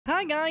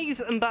Hi guys,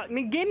 I'm back.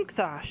 My game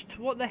crashed.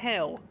 What the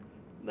hell?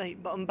 Right,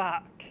 but I'm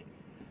back.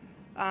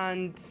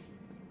 And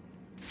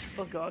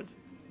oh god,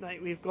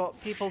 right, we've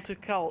got people to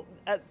kill.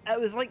 It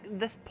was like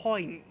this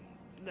point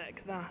that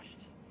it crashed.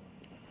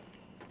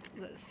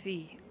 Let's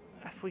see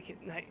if we can.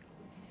 Right,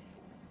 let's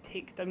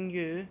take down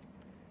you.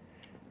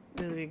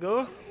 There we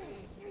go.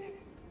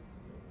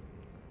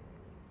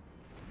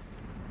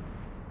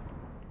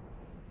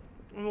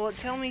 And will it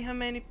tell me how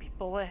many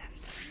people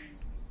left?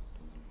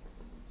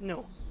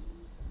 No.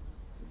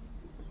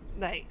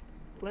 Right,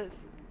 we'll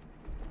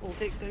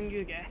take down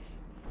you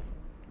guys.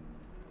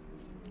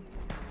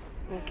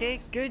 Okay,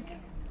 good.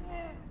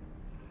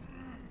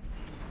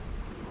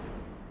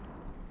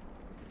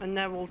 And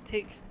now we'll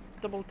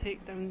double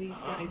take down these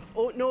guys.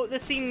 Oh no, they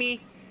see me.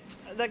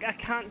 Like I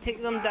can't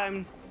take them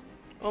down.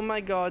 Oh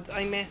my god,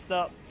 I messed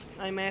up.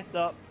 I messed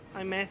up.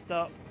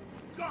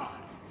 God!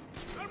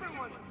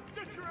 Everyone,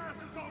 get your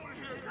asses over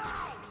here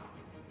now!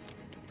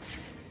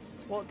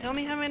 Well, tell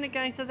me how many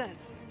guys are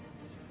this?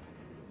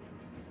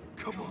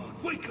 Come on,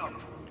 wake up!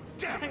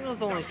 Damn I think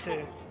there's only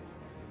two.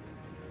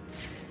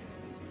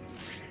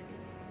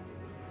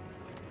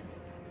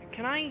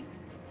 Can I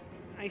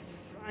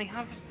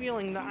have a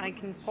feeling that I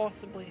can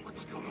possibly...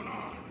 What's going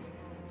on?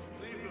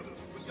 Leave them.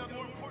 We've got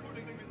more important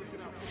things to be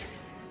looking out for.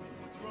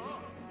 What's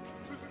wrong?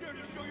 Too scared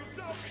to show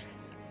yourself?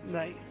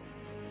 Right.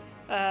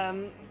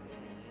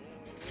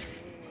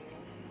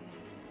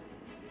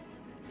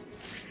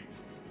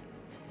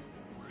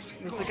 Where's he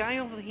There's gone? a guy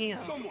over here.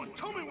 Someone,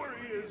 tell me where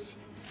he is!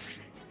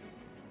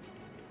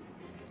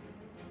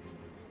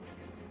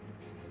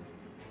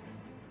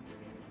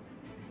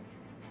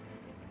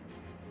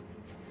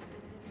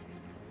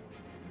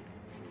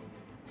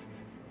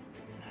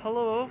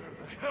 Hello? Where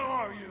the hell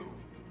are you?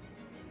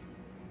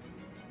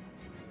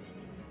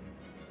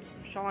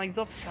 Shall I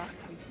exhaust attack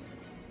him?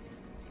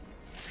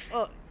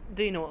 Oh,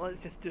 do you know what?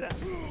 Let's just do it.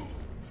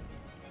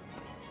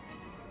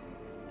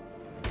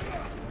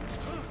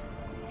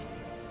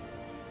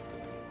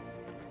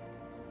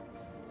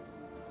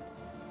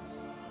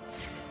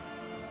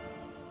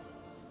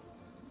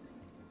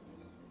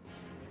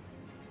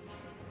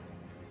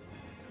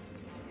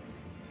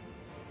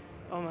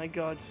 Oh my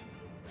god.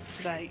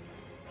 Right.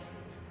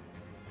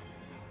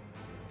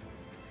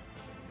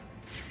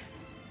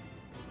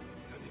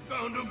 Have you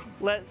found him?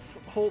 Let's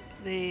hope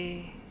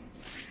they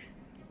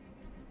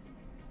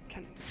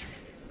can.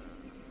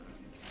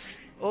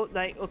 Oh,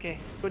 right, okay,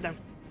 go down.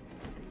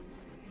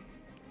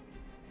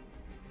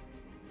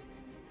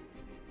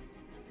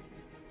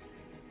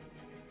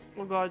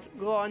 Oh god,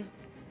 go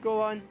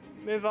on,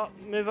 move up,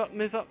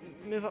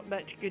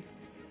 bitch, good.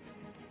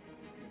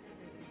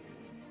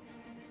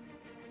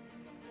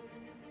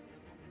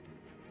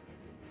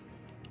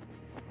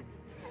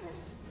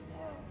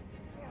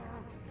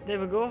 There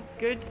we go,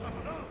 good.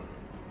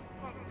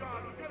 Oh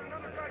God, we've got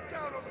another guy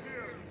down over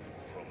here!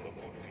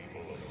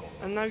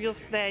 And now your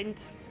friend.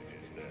 Is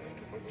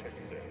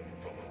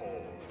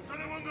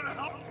anyone gonna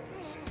help?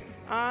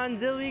 And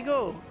there we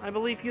go. I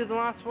believe you're the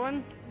last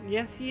one.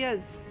 Yes, he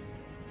is.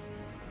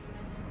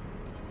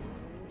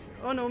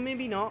 Oh no,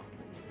 maybe not.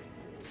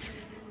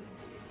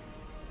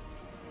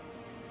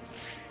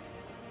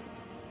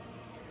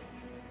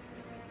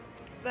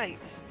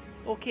 Right.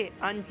 Okay,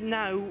 and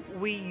now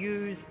we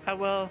use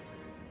our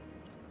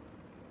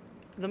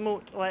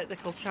remote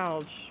electrical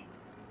charge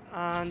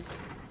and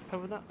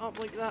power that up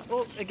like that.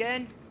 Oh,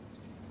 again.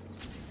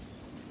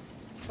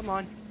 Come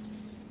on.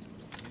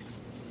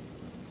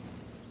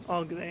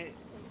 Oh, great.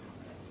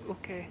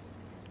 Okay.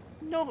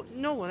 No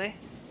worry.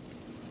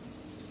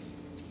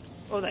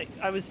 Oh, right,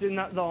 I was doing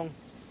that wrong.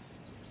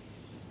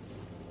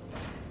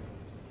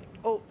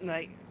 Oh,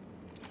 right.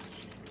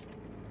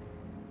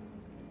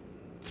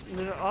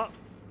 Move it up.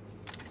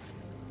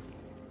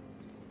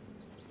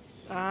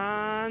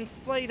 And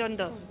slide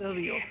under. There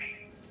we go.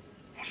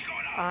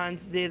 And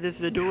there is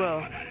the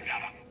door.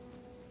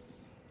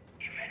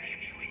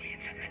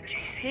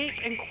 Take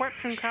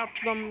encryption cards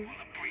from...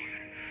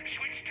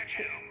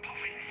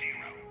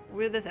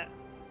 Where is it?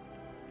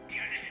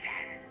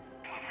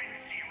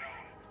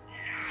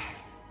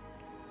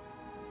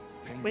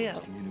 Where?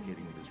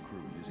 Communicating with his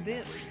crew using There.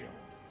 that radio.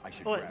 I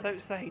should Oh, grab it's it.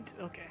 outside.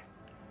 Okay.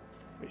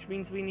 Which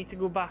means we need to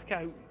go back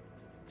out.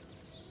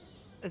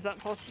 Is that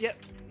possible?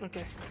 Yep.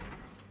 Okay.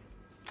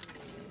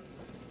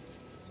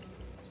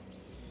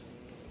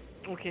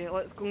 Okay,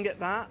 let's go and get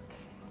that.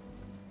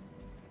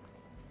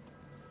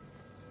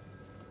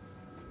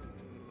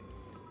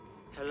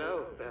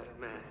 Hello,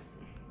 Batman.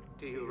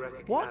 Do you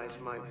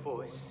recognize my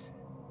voice?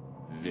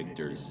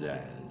 Victor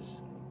Zaz.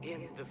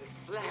 In the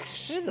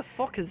flesh. Who the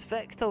fuck is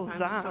Victor I'm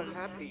so Zaz?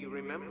 happy you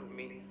remember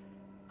me.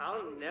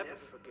 I'll never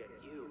forget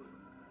you.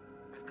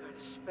 I've got a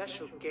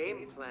special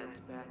game planned,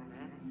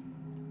 Batman.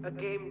 A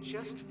game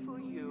just for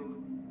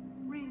you.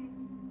 Ring,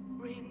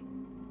 ring.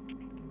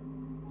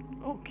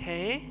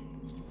 Okay.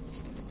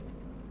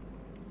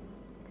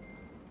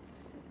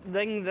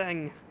 Ring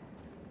Ring.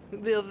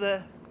 They're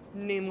the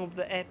name of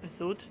the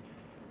episode.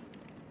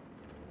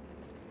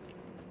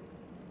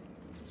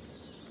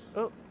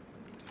 Oh,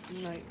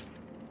 right.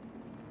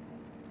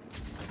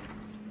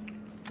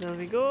 There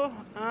we go.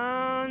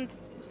 And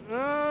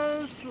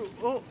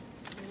oh,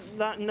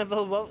 that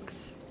never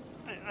works.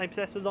 I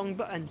pressed the wrong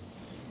button.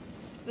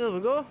 There we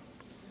go.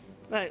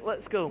 Right,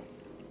 let's go.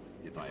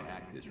 If I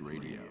hack this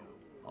radio,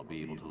 I'll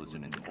be able to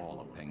listen into all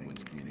of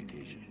Penguin's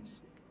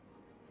communications.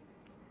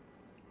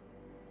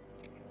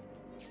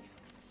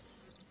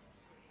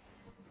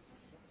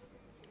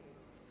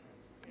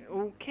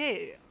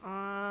 Okay,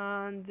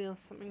 and there's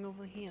something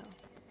over here.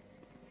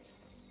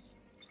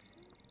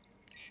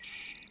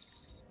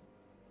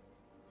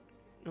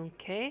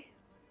 Okay.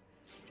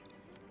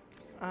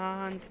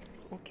 And,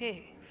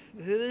 okay,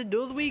 through the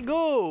door we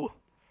go!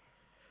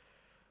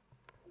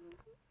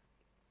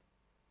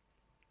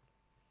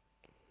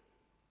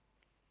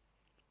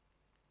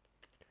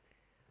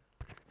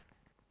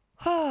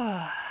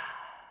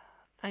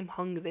 I'm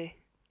hungry.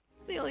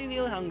 Really,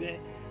 really hungry.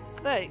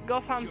 Right,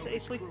 Gotham City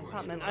Police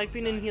Department. I've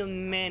been in here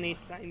many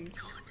times.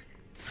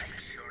 Make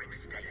sure it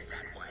stays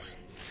that way.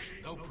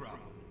 No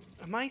problem.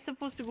 Am I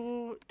supposed to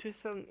go to a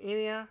certain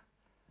area?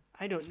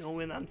 I don't know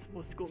where I'm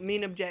supposed to go.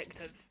 Main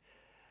objective.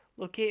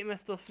 Locate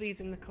Mr. Freeze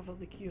and recover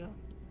the cure.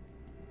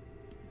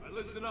 Now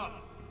listen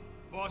up.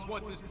 Boss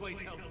wants this place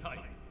held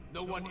tight.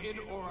 No one in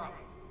or out.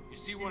 You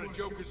see one of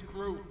Joker's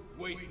crew,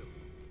 waste them.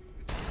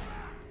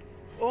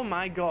 Oh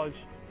my god.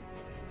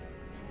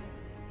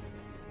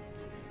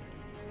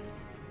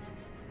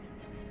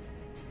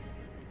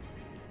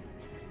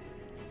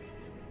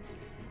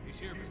 He's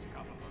here, Mr.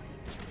 Coppermine.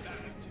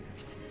 Batman's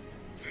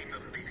here. Keep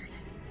them busy.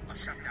 I've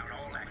shut down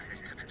all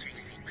access to the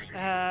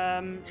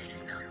GCPD.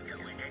 He's not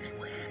going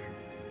anywhere.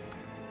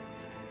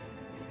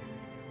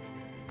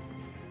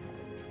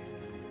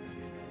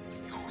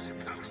 You're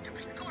supposed to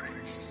be good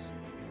at this.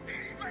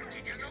 He's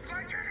making you look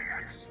like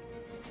idiots.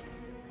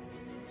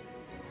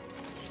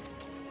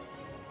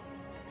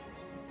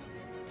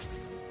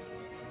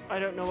 I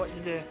don't know what to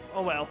do.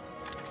 Oh well.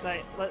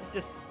 Right, let's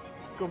just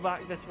go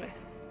back this way.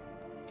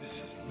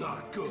 This is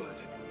not good.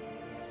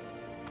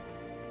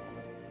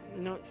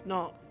 No, it's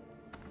not.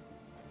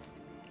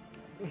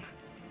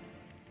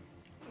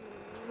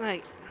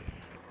 Right.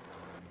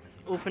 Let's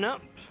open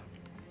up.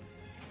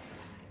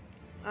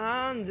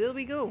 And there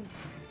we go.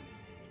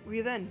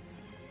 We're in.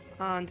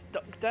 And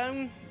duck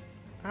down.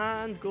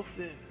 And go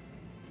through.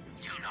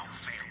 Do not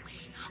fail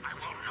me. I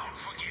will not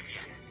forgive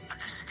you.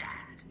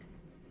 Understand?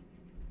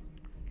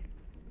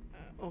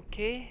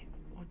 Okay.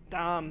 Oh,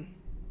 damn.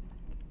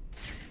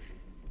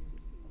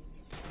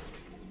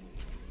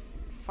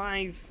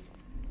 5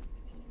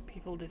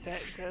 people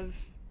detective.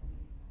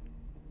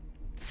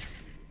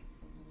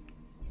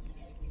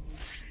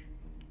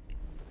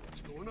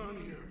 What's going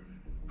on here?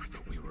 I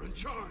thought we were in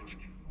charge.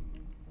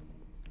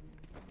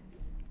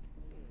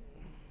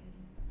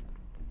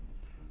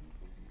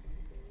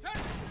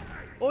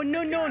 Oh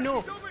no no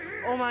no!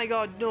 Oh my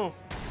god, no.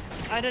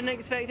 I didn't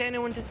expect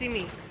anyone to see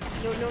me.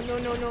 No no no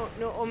no no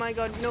no, oh my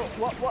god, no.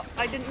 What?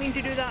 I didn't mean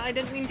to do that, I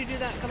didn't mean to do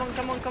that. Come on,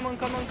 come on, come on,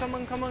 come on, come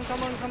on, come on,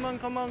 come on, come on,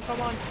 come on,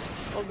 come on.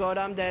 Oh god,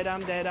 I'm dead,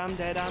 I'm dead, I'm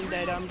dead, I'm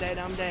dead, I'm dead,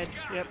 I'm dead.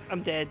 Yep,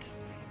 I'm dead.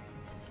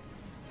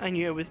 I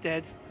knew I was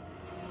dead.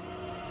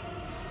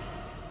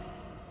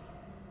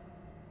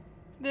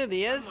 There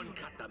he is. Someone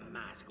cut the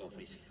mask off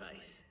his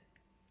face.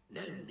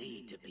 No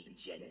need to be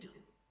gentle.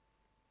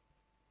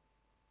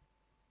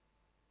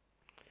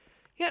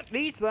 Yep,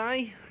 these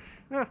lie.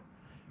 Huh.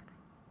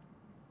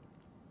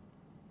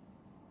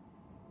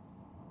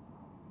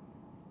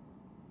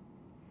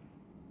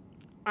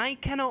 I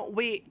cannot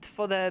wait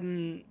for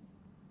the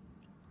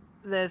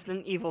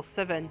Resident Evil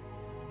 7.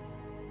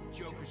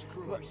 Joker's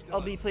crew are still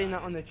I'll be playing that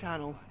outside. on the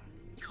channel.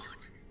 Good.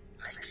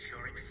 Make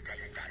sure it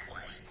stays that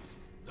way.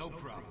 No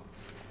problem.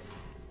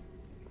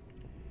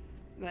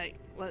 Right,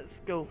 let's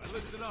go. Now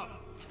listen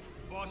up.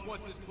 Boss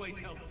wants this place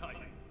held tight.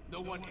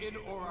 No one in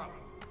or out.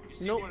 You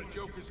see Nope. one of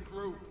Joker's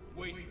crew,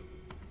 waste them.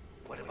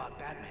 What about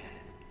Batman?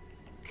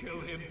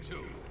 Kill him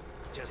too.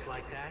 Just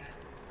like that?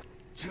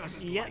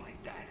 Just Yep.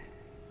 like that.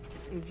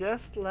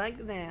 Just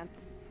like that.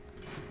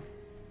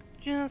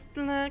 Just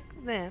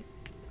like that.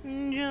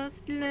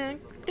 Just like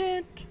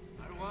that.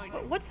 How do I know?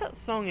 But what's that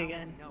song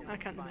again? I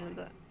can't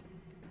remember that.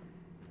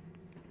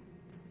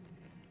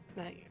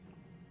 Right.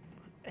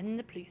 In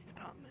the police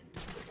department.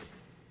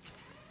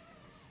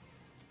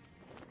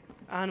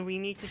 And we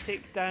need to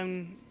take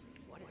down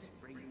What does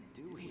Freeze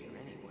do here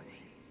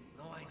anyway?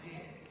 No idea.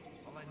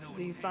 All I know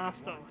these is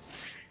bastards.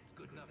 it's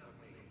good enough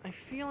for me. I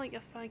feel like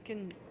if I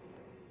can...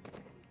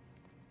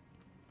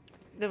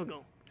 There we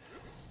go.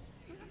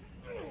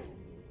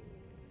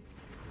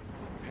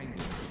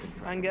 Penguin's keeping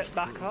track And of get his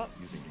back crew up.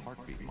 using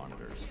heartbeat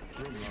monitors.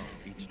 He'll know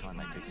each time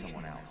I take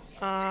someone out.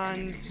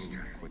 And... Move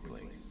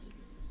quickly.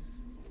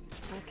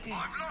 Okay.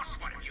 I've lost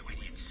one of you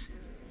idiots.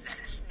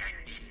 Let's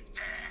end it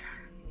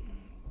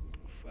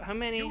there. How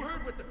many? You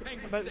heard what the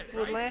penguin About said,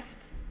 4 right?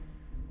 left?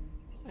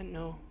 I don't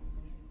know.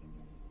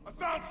 I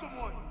found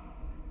someone.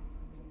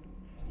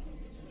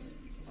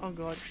 Oh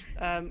god.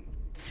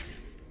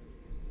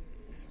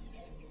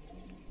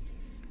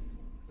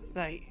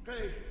 Right.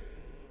 Hey,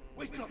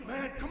 wake up,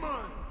 man! Come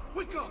on,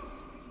 wake up!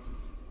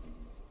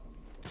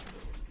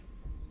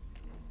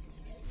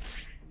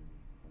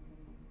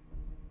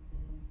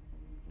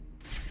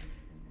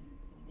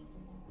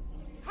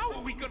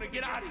 gonna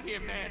get out of here,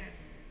 man.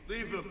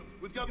 Leave them.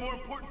 We've got more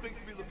important things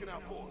to be looking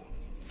out for.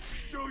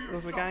 Show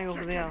yourself, There's a guy over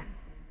chicken. there.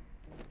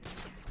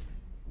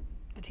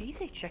 Did he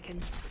say chicken?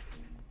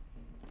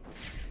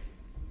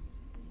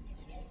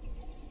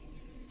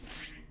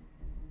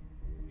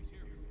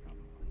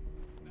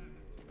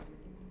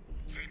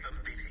 Keep them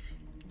busy.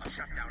 I'll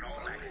shut down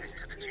all access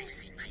to the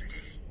GCPD.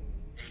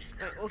 He's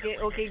not Okay,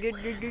 going okay, good,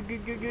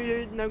 anywhere.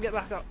 good. Now get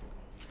back up.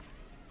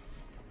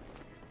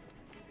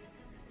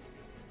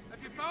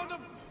 Have you found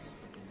him?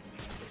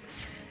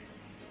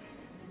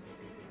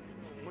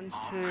 One,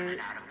 I'm two, running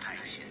out of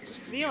patience.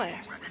 3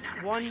 left. Running out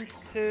of 1,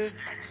 people. 2.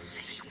 Let's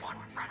see what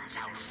runs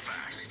out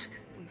first.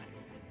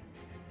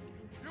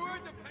 You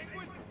heard the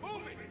penguin?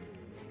 Move it!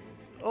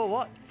 Oh,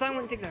 what?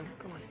 Silent takedown.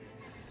 Come on.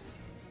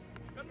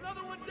 Got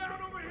another one down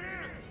over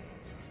here!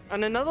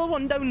 And another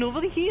one down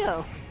over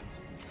here.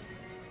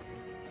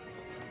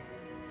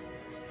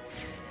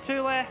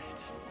 2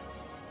 left.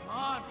 Come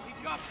on,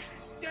 pick up!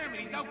 Damn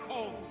it, he's out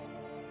cold!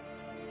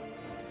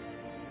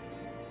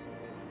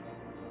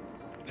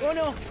 Oh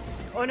no!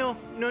 Oh no!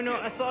 No!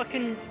 I thought I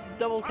can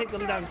double take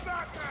them down.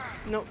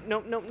 No!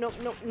 No!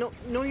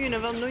 You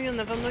never! No! You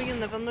never! No! You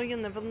never! No! You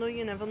never! No!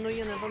 You never! No!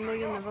 You never! No!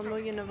 You never! No!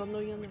 You never! No!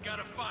 You never!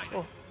 Gotta find Oh,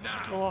 him,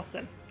 I now! lost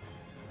him.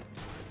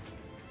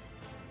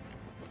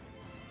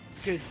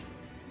 Good.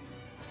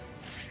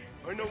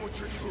 I know what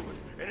you're doing,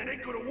 and it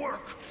ain't gonna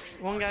work.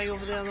 One guy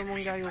over there, and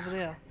one guy over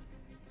there.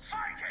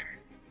 Fight him!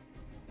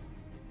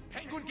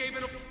 Penguin gave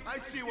it a... I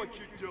see what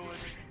you're doing.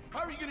 How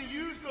are you gonna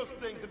use those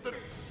things if they're...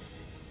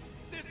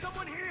 There's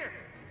someone here!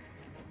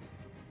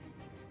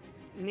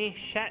 Nah,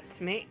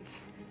 shit,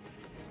 mate.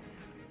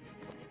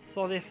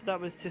 Sorry if that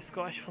was too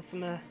Scottish for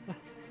some of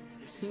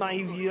This is my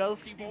no good.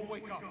 viewers. He won't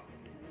wake up.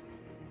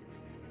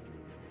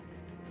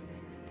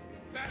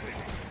 Batman!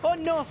 Oh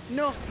no!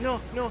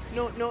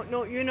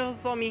 No! You never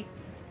saw me.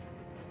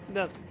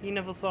 No, he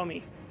never saw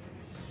me.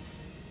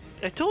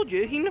 I told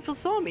you, he never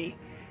saw me.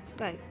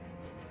 Right.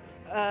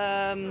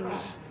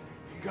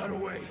 He got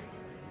away.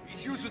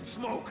 He's using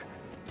smoke!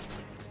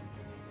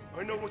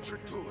 I know what you're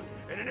doing,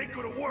 and it ain't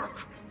gonna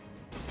work.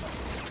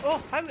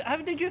 Oh, how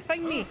did you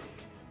find me?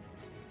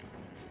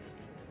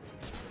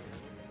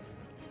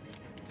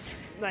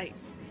 Right,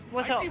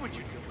 split I up. see what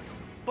you're doing.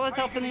 Split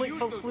How up you and gonna look use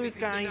for those clues, things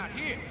if they're guys. not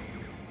here?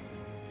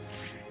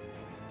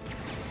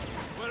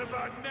 What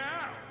about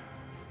now?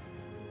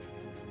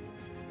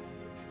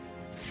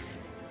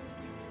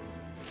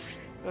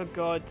 Oh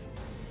god.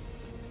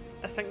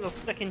 I think they're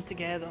sticking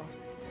together.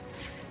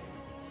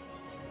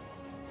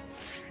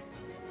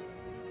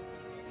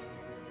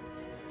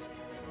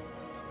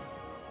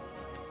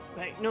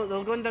 Right, no,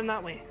 they're going down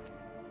that way.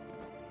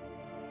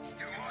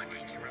 Do I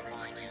need to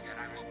remind you that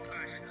I will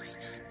personally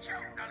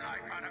choke the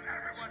life out of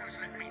everyone who's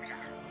let me down?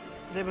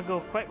 There we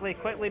go,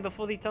 quickly,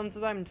 before he turns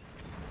around.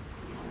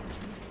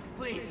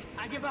 Please,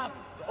 I give up.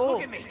 Oh.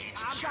 Look at me.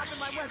 I'm dropping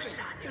my weapon.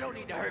 You don't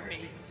need to hurt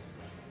me.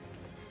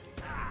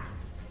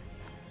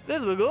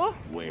 There we go.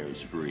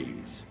 Where's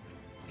Freeze?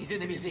 He's in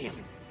the museum.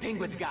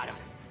 Penguin's got him.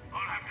 I'll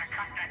have to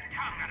cut that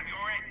tongue out of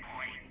your head,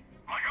 boy.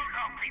 I don't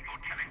know people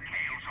telling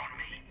tales on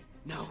me.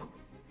 No.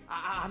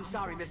 I'm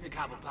sorry, Mr.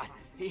 Cobblepot.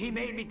 He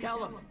made me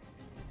tell him.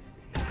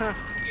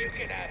 You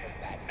can have him,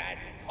 Batman.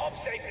 I'm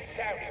safe and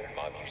sound here in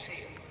my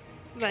museum.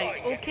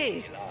 Right,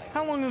 okay.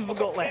 How long have we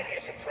got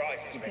left?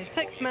 Okay,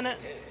 6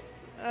 minutes.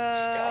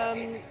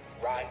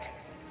 Right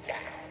now.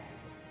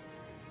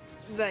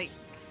 Right.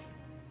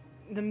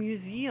 The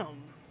museum.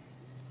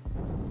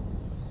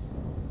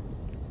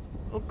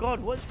 Oh god,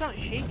 what's that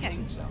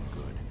shaking? Sound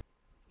good.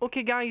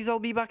 Okay guys, I'll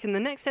be back in the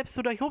next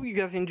episode. I hope you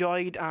guys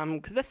enjoyed.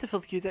 This is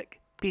Filth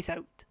Music. Peace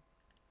out.